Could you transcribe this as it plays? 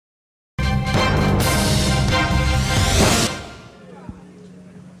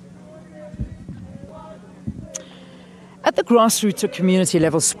the grassroots or community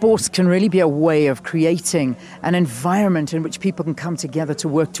level, sports can really be a way of creating an environment in which people can come together to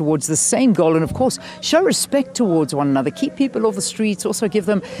work towards the same goal and, of course, show respect towards one another, keep people off the streets, also give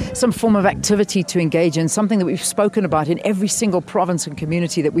them some form of activity to engage in, something that we've spoken about in every single province and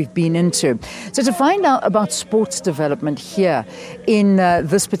community that we've been into. So to find out about sports development here in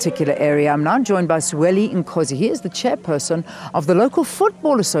this particular area, I'm now joined by Zweli Nkosi. He is the chairperson of the local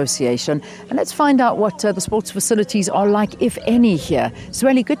football association. And let's find out what the sports facilities are like, if any, here.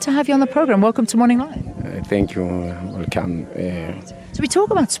 Zweli, good to have you on the program. Welcome to Morning Live. Thank you. Welcome. So we talk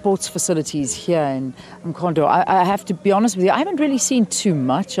about sports facilities here in Mkhondo. I have to be honest with you, I haven't really seen too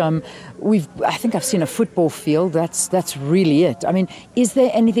much. I think I've seen a football field. That's really it. I mean, is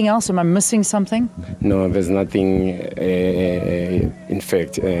there anything else? Am I missing something? No, there's nothing. In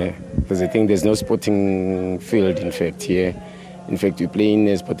fact, because I think there's no sporting field. In fact, here. In fact, we play in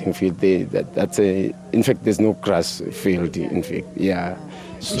a sporting field. In fact, there's no grass field. In fact, yeah.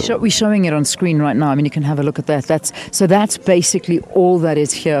 So we're showing it on screen right now. I mean, you can have a look at that. That's basically all that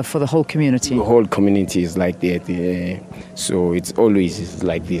is here for the whole community. The whole community is like that. So it's always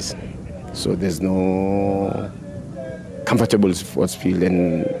like this. So there's no comfortable sports field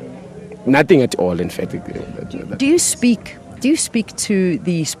and nothing at all. In fact, do you speak to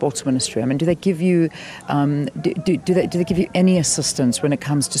the sports ministry? I mean, do they give you do they give you any assistance when it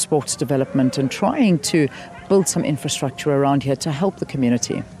comes to sports development and trying to build some infrastructure around here to help the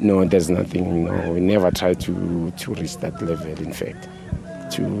community? No, there's nothing. No, we never try to reach that level. In fact,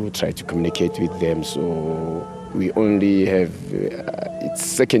 to try to communicate with them. So we only have it's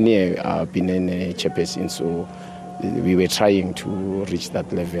second year I've been in a chairperson. So we were trying to reach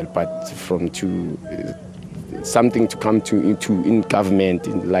that level, but from something to come to in government,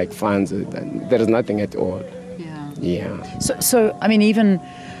 in like funds, there is nothing at all. Yeah. So I mean, even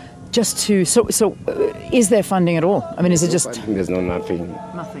just to is there funding at all? I mean, is it just there's nothing?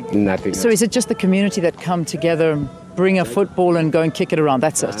 Nothing. So is it just the community that come together and bring a football and go and kick it around?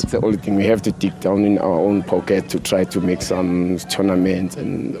 That's it. That's the only thing. We have to dig down in our own pocket to try to make some tournaments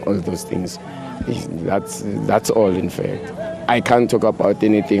and all those things. That's all. In fact, I can't talk about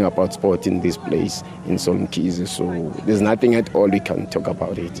anything about sport in this place in Saul Mkhizeville, so there's nothing at all we can talk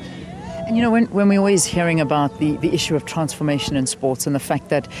about it. And you know, when we're always hearing about the issue of transformation in sports and the fact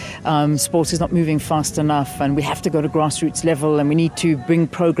that sports is not moving fast enough and we have to go to grassroots level and we need to bring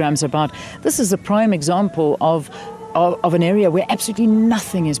programs about, this is a prime example of an area where absolutely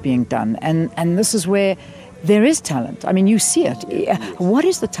nothing is being done, and this is where there is talent. I mean, you see it. What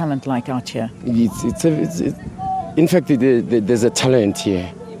is the talent like out here? In fact, there's a talent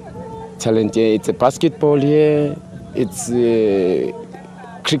here. It's a basketball here. It's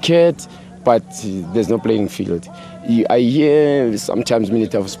cricket, but there's no playing field. I hear sometimes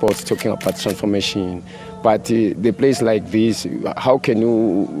Minister of Sports talking about transformation, but the place like this, how can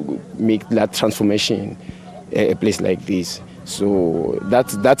you make that transformation a place like this? So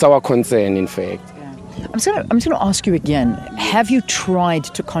that's our concern, in fact. I'm just going to ask you again, have you tried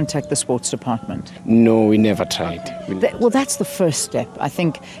to contact the sports department? No, we never tried. Well, that's the first step. I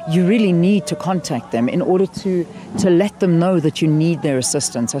think you really need to contact them in order to let them know that you need their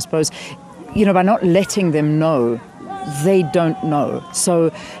assistance. I suppose, you know, by not letting them know, they don't know.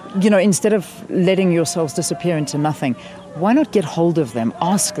 So, you know, instead of letting yourselves disappear into nothing, why not get hold of them,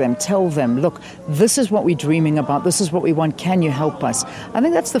 ask them, tell them, look, this is what we're dreaming about, this is what we want, can you help us? I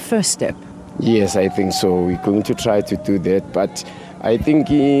think that's the first step. Yes, I think so. We're going to try to do that, but I think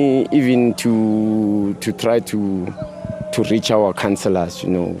even to try to reach our councillors, you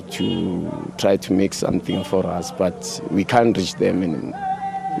know, to try to make something for us, but we can't reach them, and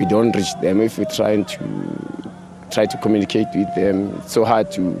we don't reach them. If we're trying to communicate with them, it's so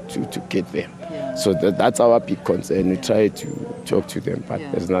hard to get them. So that's our big concern. We try to talk to them, but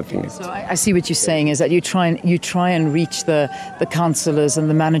there's nothing. So I see what you're saying is that you try and reach the councillors and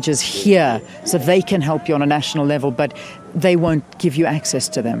the managers here so they can help you on a national level, but they won't give you access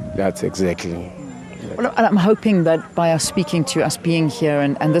to them. That's exactly. Well, I'm hoping that by us speaking to us being here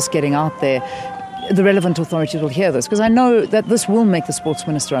and this getting out there, the relevant authorities will hear this, because I know that this will make the sports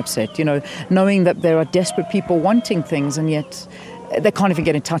minister upset, you know, knowing that there are desperate people wanting things and yet they can't even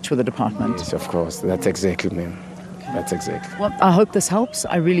get in touch with the department. Yes, of course. That's exactly, ma'am. That's exactly. Well, I hope this helps.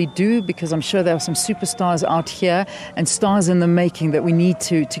 I really do, because I'm sure there are some superstars out here and stars in the making that we need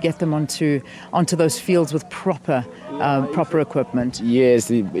to get them onto those fields with proper equipment.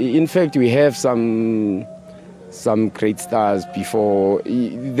 Yes, in fact, we have some great stars before.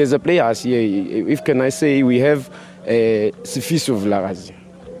 There's a player here. If can I say, we have Sifiso Vilakazi.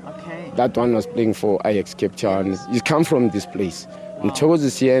 Okay. That one was playing for Ajax Cape Town. He come from this place.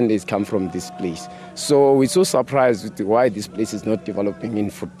 Mthokozi's here and it's come from this place. So we're so surprised with why this place is not developing in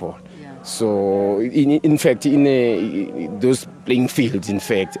football. So in fact, in those playing fields, in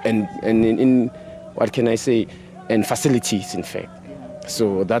fact, and in what can I say, and facilities, in fact.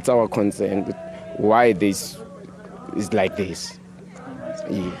 So that's our concern, why this is like this.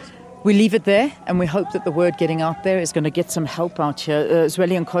 Yes. We leave it there, and we hope that the word getting out there is going to get some help out here.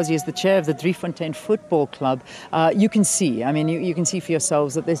 Zweli Nkosi is the chair of the Driefontein Football Club. You can see, I mean, you can see for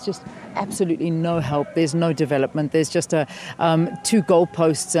yourselves that there's just absolutely no help. There's no development. There's just 2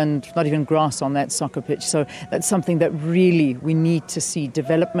 goalposts and not even grass on that soccer pitch. So that's something that really we need to see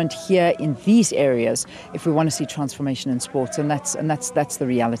development here in these areas if we want to see transformation in sports, and that's the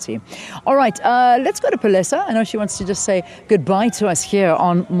reality. All right, let's go to Palesa. I know she wants to just say goodbye to us here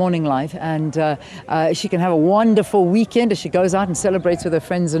on Morning Live, and she can have a wonderful weekend as she goes out and celebrates with her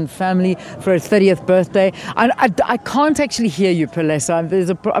friends and family for her 30th birthday. I can't actually hear you, Palesa. There's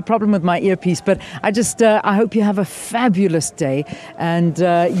a problem with my earpiece, but I hope you have a fabulous day, and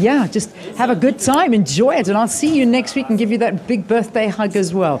just have a good time, enjoy it, and I'll see you next week and give you that big birthday hug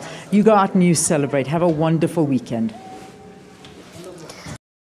as well. You go out and you celebrate. Have a wonderful weekend.